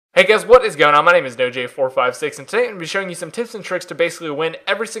Hey guys, what is going on? My name is NoJ456, and today I'm going to be showing you some tips and tricks to basically win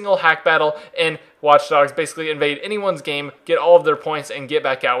every single hack battle in Watch Dogs. Basically invade anyone's game, get all of their points, and get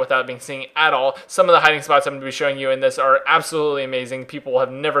back out without being seen at all. Some of the hiding spots I'm going to be showing you in this are absolutely amazing. People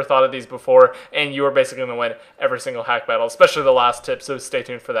have never thought of these before, and you are basically going to win every single hack battle, especially the last tip, so stay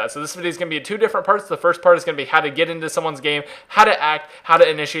tuned for that. So this video is going to be in two different parts. The first part is going to be how to get into someone's game, how to act, how to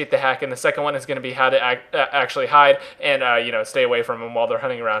initiate the hack, and the second one is going to be how to actually hide and stay away from them while they're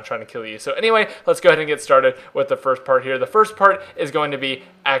hunting around trying to kill you. So anyway, let's go ahead and get started with the first part here. The first part is going to be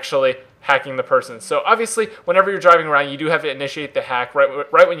actually hacking the person. So obviously, whenever you're driving around, you do have to initiate the hack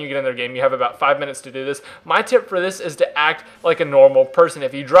right when you get in their game. You have about 5 minutes to do this. My tip for this is to act like a normal person.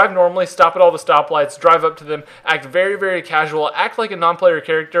 If you drive normally, stop at all the stoplights, drive up to them, act very, very casual, act like a non-player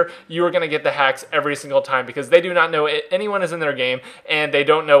character, you are going to get the hacks every single time because they do not know anyone is in their game and they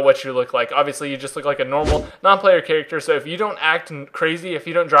don't know what you look like. Obviously, you just look like a normal non-player character, so if you don't act crazy, if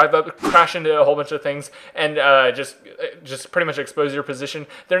you don't drive up, crash into a whole bunch of things, and just pretty much expose your position,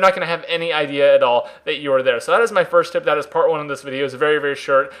 they're not going to have any idea at all that you are there. So that is my first tip. That is part one of this video. It's very, very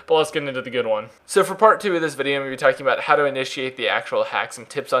short, but let's get into the good one. So for part two of this video, I'm going to be talking about how to initiate the actual hack, some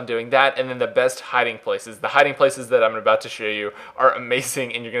tips on doing that, and then the best hiding places. The hiding places that I'm about to show you are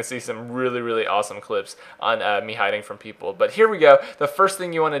amazing, and you're going to see some really, really awesome clips on me hiding from people. But here we go. The first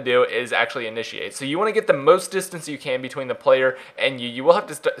thing you want to do is actually initiate. So you want to get the most distance you can between the player and you. You will have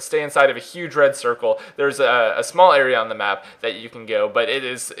to stay inside of a huge red circle. There's a small area on the map that you can go, but it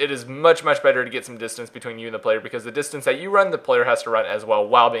is much better to get some distance between you and the player because the distance that you run, the player has to run as well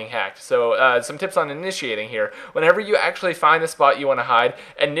while being hacked. So some tips on initiating here. Whenever you actually find a spot you want to hide,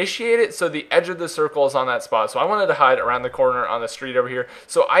 initiate it so the edge of the circle is on that spot. So I wanted to hide around the corner on the street over here.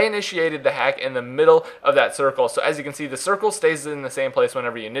 So I initiated the hack in the middle of that circle. So as you can see, the circle stays in the same place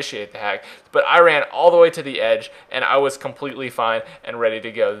whenever you initiate the hack, but I ran all the way to the edge and I was completely fine and ready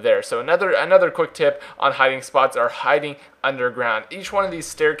to go there. So another quick tip on hiding spots are hiding underground. Each one of these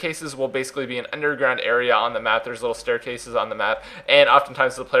staircases will basically be an underground area on the map. There's little staircases on the map, and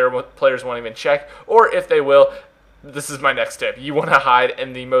oftentimes the players won't even check, or if they will, this is my next tip. You want to hide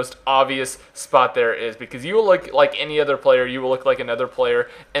in the most obvious spot there is because you will look like any other player. You will look like another player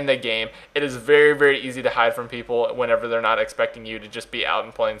in the game. It is very, very easy to hide from people whenever they're not expecting you to just be out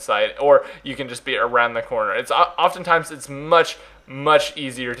in plain sight, or you can just be around the corner. Oftentimes it's much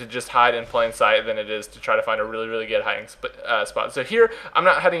easier to just hide in plain sight than it is to try to find a really, really good hiding spot. So here, I'm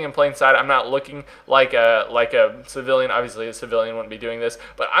not hiding in plain sight. I'm not looking like a civilian. Obviously, a civilian wouldn't be doing this,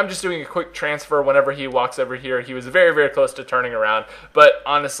 but I'm just doing a quick transfer whenever he walks over here. He was very, very close to turning around, but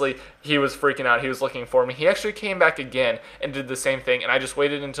honestly, he was freaking out. He was looking for me. He actually came back again and did the same thing, and I just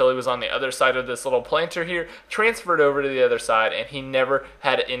waited until he was on the other side of this little planter here, transferred over to the other side, and he never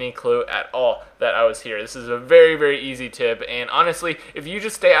had any clue at all that I was here. This is a very, very easy tip, and honestly, if you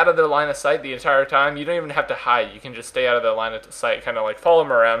just stay out of their line of sight the entire time, you don't even have to hide. You can just stay out of their line of sight, kind of like follow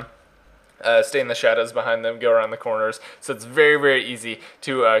them around. Stay in the shadows behind them, go around the corners. So it's very, very easy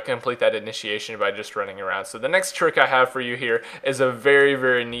to complete that initiation by just running around. So the next trick I have for you here is a very,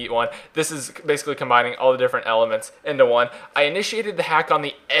 very neat one. This is basically combining all the different elements into one. I initiated the hack on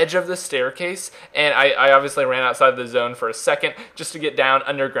the edge of the staircase, and I obviously ran outside the zone for a second just to get down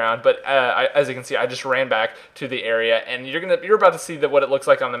underground, but as you can see, I just ran back to the area, and you're about to see what it looks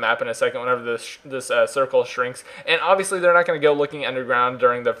like on the map in a second whenever this circle shrinks. And obviously they're not going to go looking underground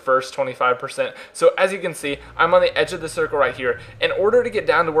during the first 25%. So as you can see, I'm on the edge of the circle right here. In order to get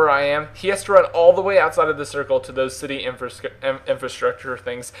down to where I am, he has to run all the way outside of the circle to those city infrastructure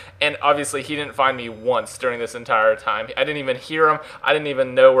things, and obviously he didn't find me once during this entire time. I didn't even hear him. I didn't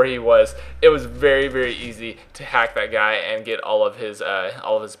even know where he was. It was very, very easy to hack that guy and get all of his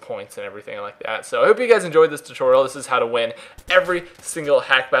points and everything like that. So I hope you guys enjoyed this tutorial. This is how to win every single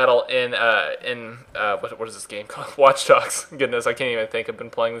hack battle in what is this game called? Watch Dogs. Goodness, I can't even think. I've been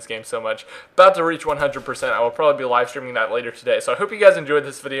playing this game so much. About to reach 100%. I will probably be live streaming that later today. So I hope you guys enjoyed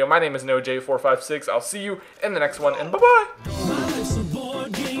this video. My name is NoJ456. I'll see you in the next one, and bye-bye!